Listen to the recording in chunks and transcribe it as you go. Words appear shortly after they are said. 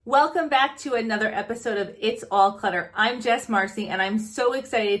Welcome back to another episode of It's All Clutter. I'm Jess Marcy, and I'm so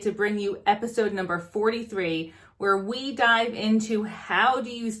excited to bring you episode number 43, where we dive into how do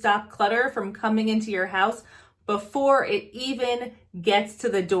you stop clutter from coming into your house before it even gets to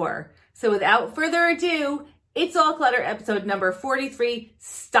the door. So without further ado, It's All Clutter episode number 43,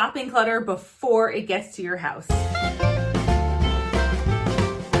 stopping clutter before it gets to your house.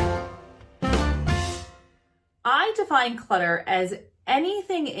 I define clutter as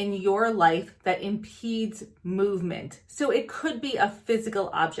anything in your life that impedes movement. So it could be a physical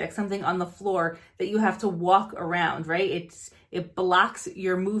object, something on the floor that you have to walk around, right? It blocks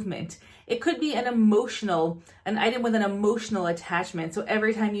your movement. It could be an item with an emotional attachment. So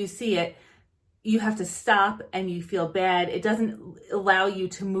every time you see it, you have to stop and you feel bad. It doesn't allow you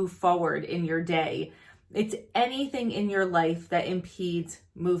to move forward in your day. It's anything in your life that impedes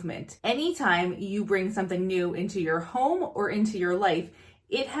movement. Anytime you bring something new into your home or into your life,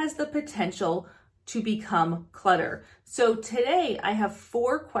 it has the potential to become clutter. So today I have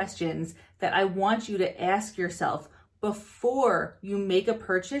 4 questions that I want you to ask yourself before you make a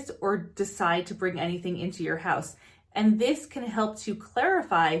purchase or decide to bring anything into your house. And this can help to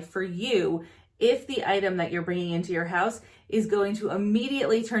clarify for you if the item that you're bringing into your house is going to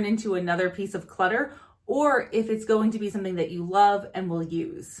immediately turn into another piece of clutter, or if it's going to be something that you love and will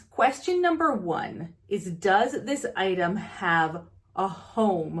use. Question number 1 is, does this item have a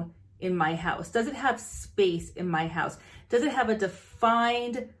home in my house? Does it have space in my house? Does it have a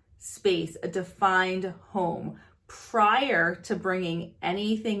defined space, a defined home? Prior to bringing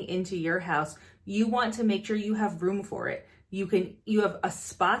anything into your house, you want to make sure you have room for it. You have a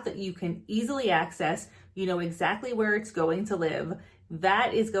spot that you can easily access. You know exactly where it's going to live.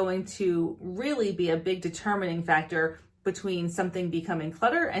 That is going to really be a big determining factor between something becoming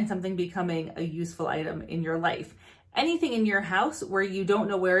clutter and something becoming a useful item in your life. Anything in your house where you don't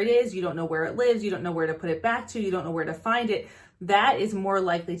know where it is, you don't know where it lives, you don't know where to put it back to, you don't know where to find it, that is more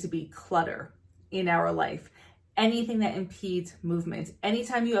likely to be clutter in our life. Anything that impedes movement.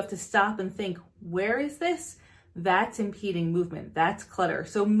 Anytime you have to stop and think, where is this? That's impeding movement. That's clutter.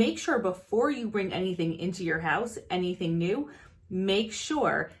 So make sure before you bring anything into your house, anything new, make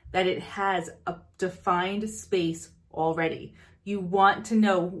sure that it has a defined space already. You want to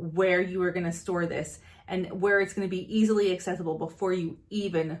know where you are going to store this and where it's going to be easily accessible before you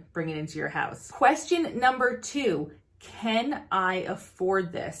even bring it into your house. Question number 2, can I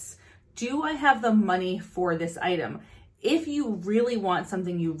afford this? Do I have the money for this item? If you really want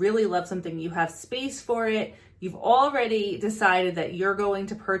something, you really love something, you have space for it, you've already decided that you're going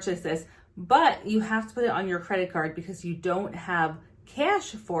to purchase this, but you have to put it on your credit card because you don't have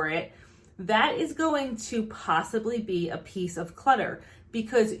cash for it, that is going to possibly be a piece of clutter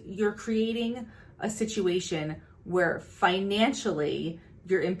because you're creating a situation where financially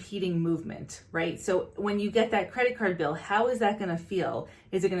you're impeding movement, right? So when you get that credit card bill, how is that going to feel?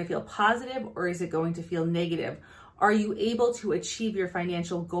 Is it going to feel positive or is it going to feel negative? Are you able to achieve your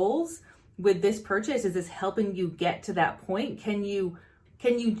financial goals with this purchase? Is this helping you get to that point? Can you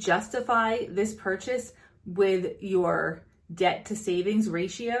justify this purchase with your debt to savings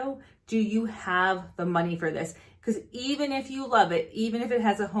ratio? Do you have the money for this? Because even if you love it, even if it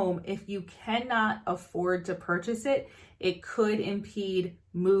has a home, if you cannot afford to purchase it, it could impede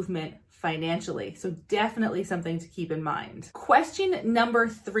movement financially. So definitely something to keep in mind. Question number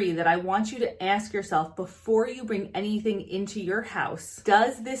 3 that I want you to ask yourself before you bring anything into your house: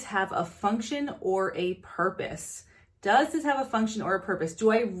 does this have a function or a purpose? Does this have a function or a purpose? Do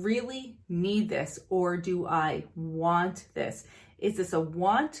I really need this or do I want this? Is this a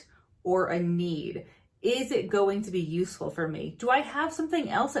want or a need? Is it going to be useful for me? Do I have something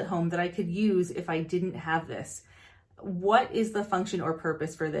else at home that I could use if I didn't have this? What is the function or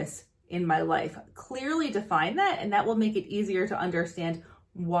purpose for this in my life? Clearly define that, and that will make it easier to understand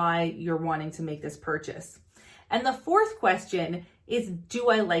why you're wanting to make this purchase. And the 4th question is, do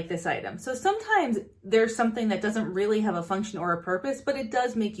I like this item? So sometimes there's something that doesn't really have a function or a purpose, but it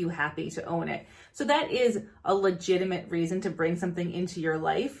does make you happy to own it. So that is a legitimate reason to bring something into your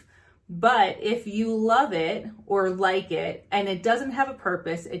life. But if you love it or like it and it doesn't have a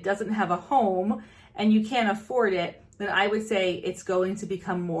purpose, it doesn't have a home, and you can't afford it, then I would say it's going to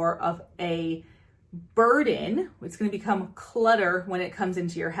become more of a burden. It's going to become clutter when it comes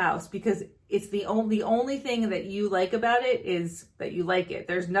into your house because it's the only thing that you like about it is that you like it.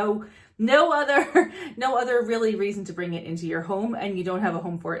 There's no other really reason to bring it into your home, and you don't have a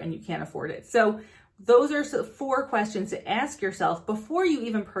home for it and you can't afford it. So those are 4 questions to ask yourself before you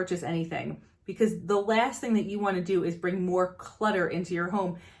even purchase anything, because the last thing that you want to do is bring more clutter into your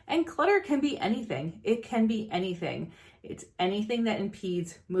home. And clutter can be anything. It can be anything. It's anything that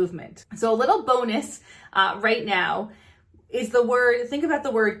impedes movement. So a little bonus right now is think about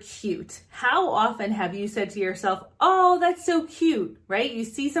the word cute. How often have you said to yourself, oh, that's so cute, right? You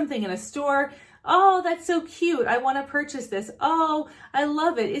see something in a store, oh, that's so cute. I want to purchase this. Oh, I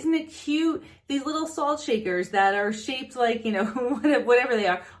love it. Isn't it cute? These little salt shakers that are shaped like, whatever they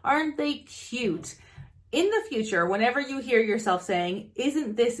are, aren't they cute? In the future, whenever you hear yourself saying,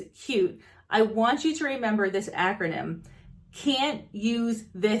 isn't this cute? I want you to remember this acronym. Can't use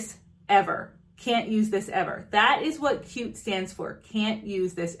this ever. Can't use this ever. That is what CUTE stands for. Can't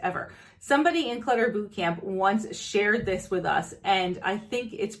use this ever. Somebody in Clutter Bootcamp once shared this with us, and I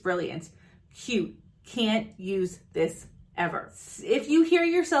think it's brilliant. CUTE. Can't use this ever. If you hear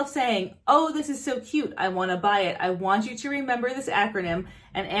yourself saying, oh, this is so cute, I want to buy it, I want you to remember this acronym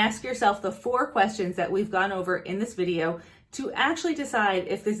and ask yourself the 4 questions that we've gone over in this video to actually decide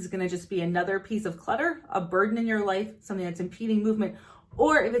if this is going to just be another piece of clutter, a burden in your life, something that's impeding movement,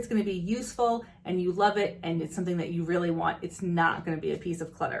 or if it's going to be useful and you love it and it's something that you really want. It's not going to be a piece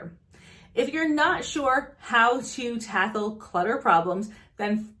of clutter. If you're not sure how to tackle clutter problems,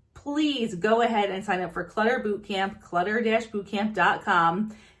 then please go ahead and sign up for Clutter Bootcamp,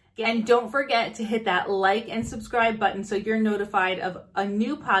 clutter-bootcamp.com. And don't forget to hit that like and subscribe button so you're notified of a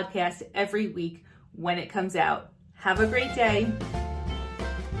new podcast every week when it comes out. Have a great day.